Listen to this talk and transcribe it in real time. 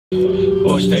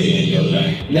Or stay in your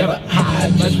lane. Never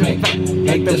hide, just make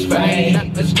this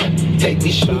fame. Take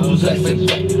these shoes, let's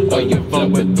play, or you're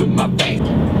flowing through my veins.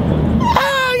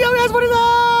 Hey, yo guys, what is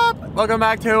up? Welcome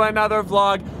back to another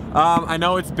vlog. I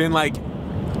know it's been like,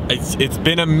 it's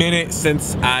been a minute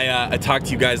since I talked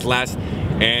to you guys last,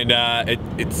 and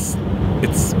it's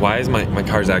why is my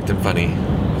car's acting funny?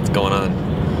 What's going on?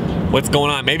 What's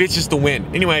going on? Maybe it's just the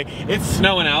wind. Anyway, it's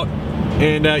snowing out.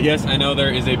 And yes, I know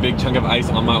there is a big chunk of ice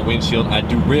on my windshield. I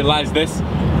do realize this,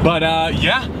 but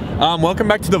yeah, welcome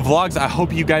back to the vlogs. I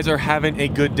hope you guys are having a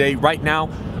good day. Right now,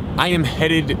 I am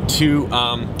headed to,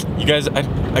 you guys, I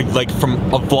like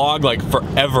from a vlog like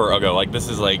forever ago. Like this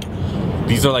is like,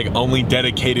 these are like only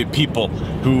dedicated people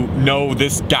who know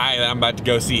this guy that I'm about to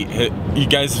go see. You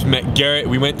guys met Garrett.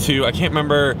 We went to, I can't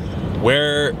remember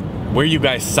where you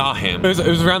guys saw him. It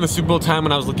was around the Super Bowl time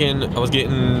when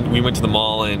we went to the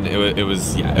mall, and it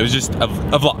was just a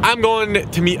vlog. I'm going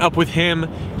to meet up with him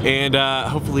and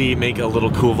hopefully make a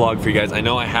little cool vlog for you guys. I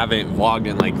know I haven't vlogged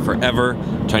in like forever,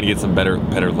 trying to get some better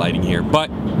lighting here, but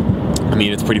I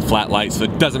mean, it's pretty flat light, so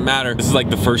it doesn't matter. This is like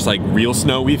the first like real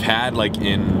snow we've had like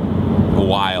in a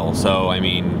while, so I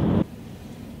mean,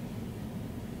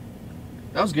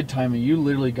 that was good timing. You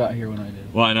literally got here when I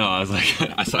did. Well, I know. I was like,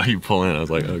 I saw you pull in. I was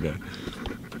like, okay.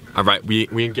 All right, we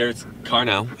in Garrett's car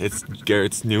now. It's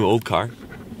Garrett's new old car.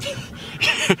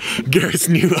 Garrett's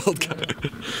new old car.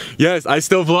 Yes, I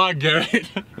still vlog, Garrett.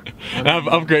 I've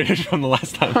upgraded from the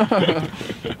last time.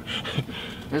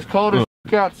 It's cold as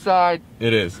outside.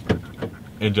 It is.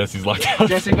 And Jesse's locked out.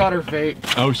 Jesse got her vape.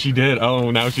 Oh, she did.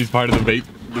 Oh, now she's part of the vape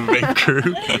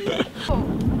crew.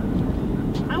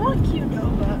 I want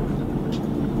Qdoba.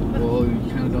 Well, you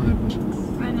kind of don't have.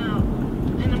 I know,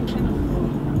 and I'm kind of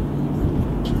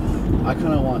full. I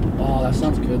kind of want. Oh, that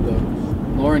sounds good though.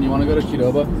 Lauren, you want to go to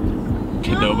Qdoba?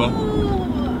 Qdoba?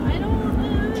 No, I don't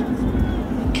want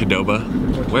to. Qdoba?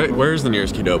 Where's the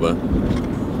nearest Qdoba?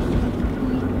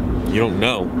 You don't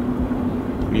know.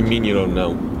 What do you mean you don't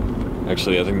know?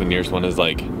 Actually, I think the nearest one is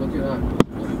like. Look at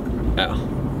that. Oh.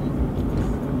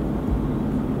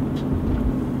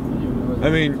 I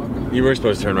mean, you were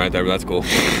supposed to turn right there, but that's cool.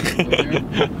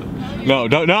 No.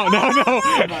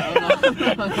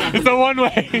 It's a one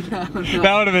way. That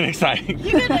would have been exciting.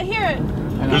 You gotta hear it.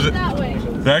 That way.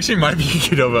 There actually might be a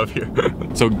Qdoba up here.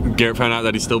 So Garrett found out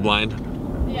that he's still blind?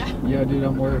 Yeah. Yeah, dude,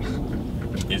 I'm worse.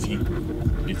 Is he?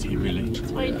 Is he really?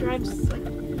 That's why he drives like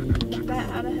that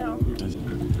out of hell.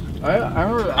 I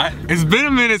remember that. It's been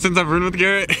a minute since I've ridden with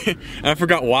Garrett, and I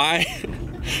forgot why.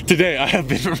 Today I have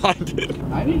been reminded.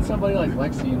 I need somebody like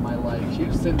Lexi in my life. She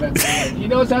just sitting back there like, he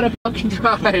knows how to fucking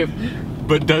drive.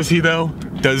 But does he though?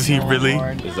 Does he really?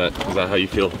 Lord. Is that how you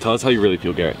feel? Tell us how you really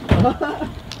feel, Garrett.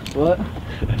 What?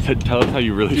 I said, tell us how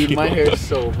you really feel. Dude, my hair is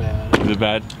so bad. Is it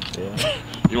bad? Yeah.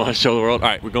 You want to show the world? All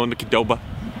right, we're going to Qdoba.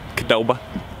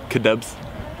 Qdubs.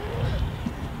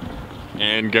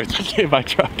 And Garrett's about to get by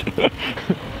truck.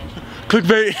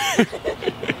 Clickbait.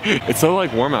 It's so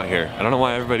like warm out here. I don't know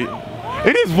why everybody.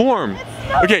 It is warm.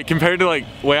 Okay, compared to like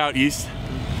way out east.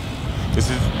 This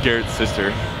is Garrett's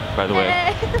sister, by the way.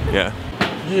 Yeah.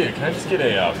 Yeah, can I just get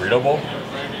a burrito bowl?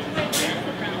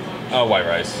 White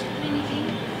rice.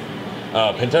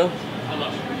 Pinto?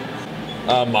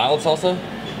 Mild salsa?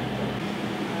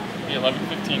 Yeah,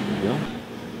 11:15. Yeah.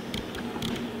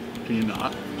 Can you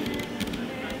not?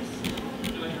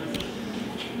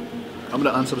 I'm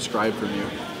gonna unsubscribe from you.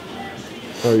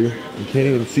 How are you? You can't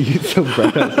even see it so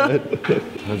bright outside.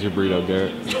 How's your burrito,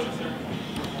 Garrett?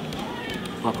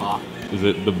 Fuck off. Is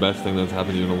it the best thing that's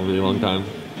happened to you in a really long time?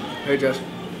 Hey, Jess.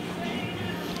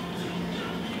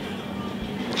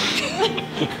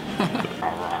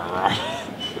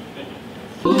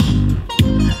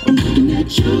 I'm looking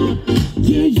at you,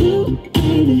 yeah, you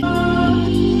ain't it.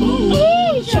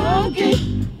 Ooh, chunky.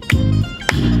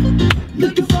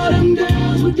 Looking for them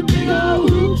girls with the big old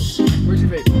hoops. Where's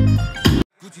your vape?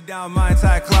 Gucci down my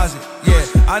entire closet, yeah.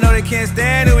 I know they can't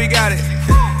stand it, we got it.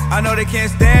 I know they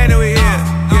can't stand it, we here,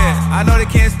 yeah. I know they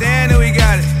can't stand it, we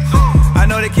got it. I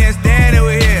know they can't stand it.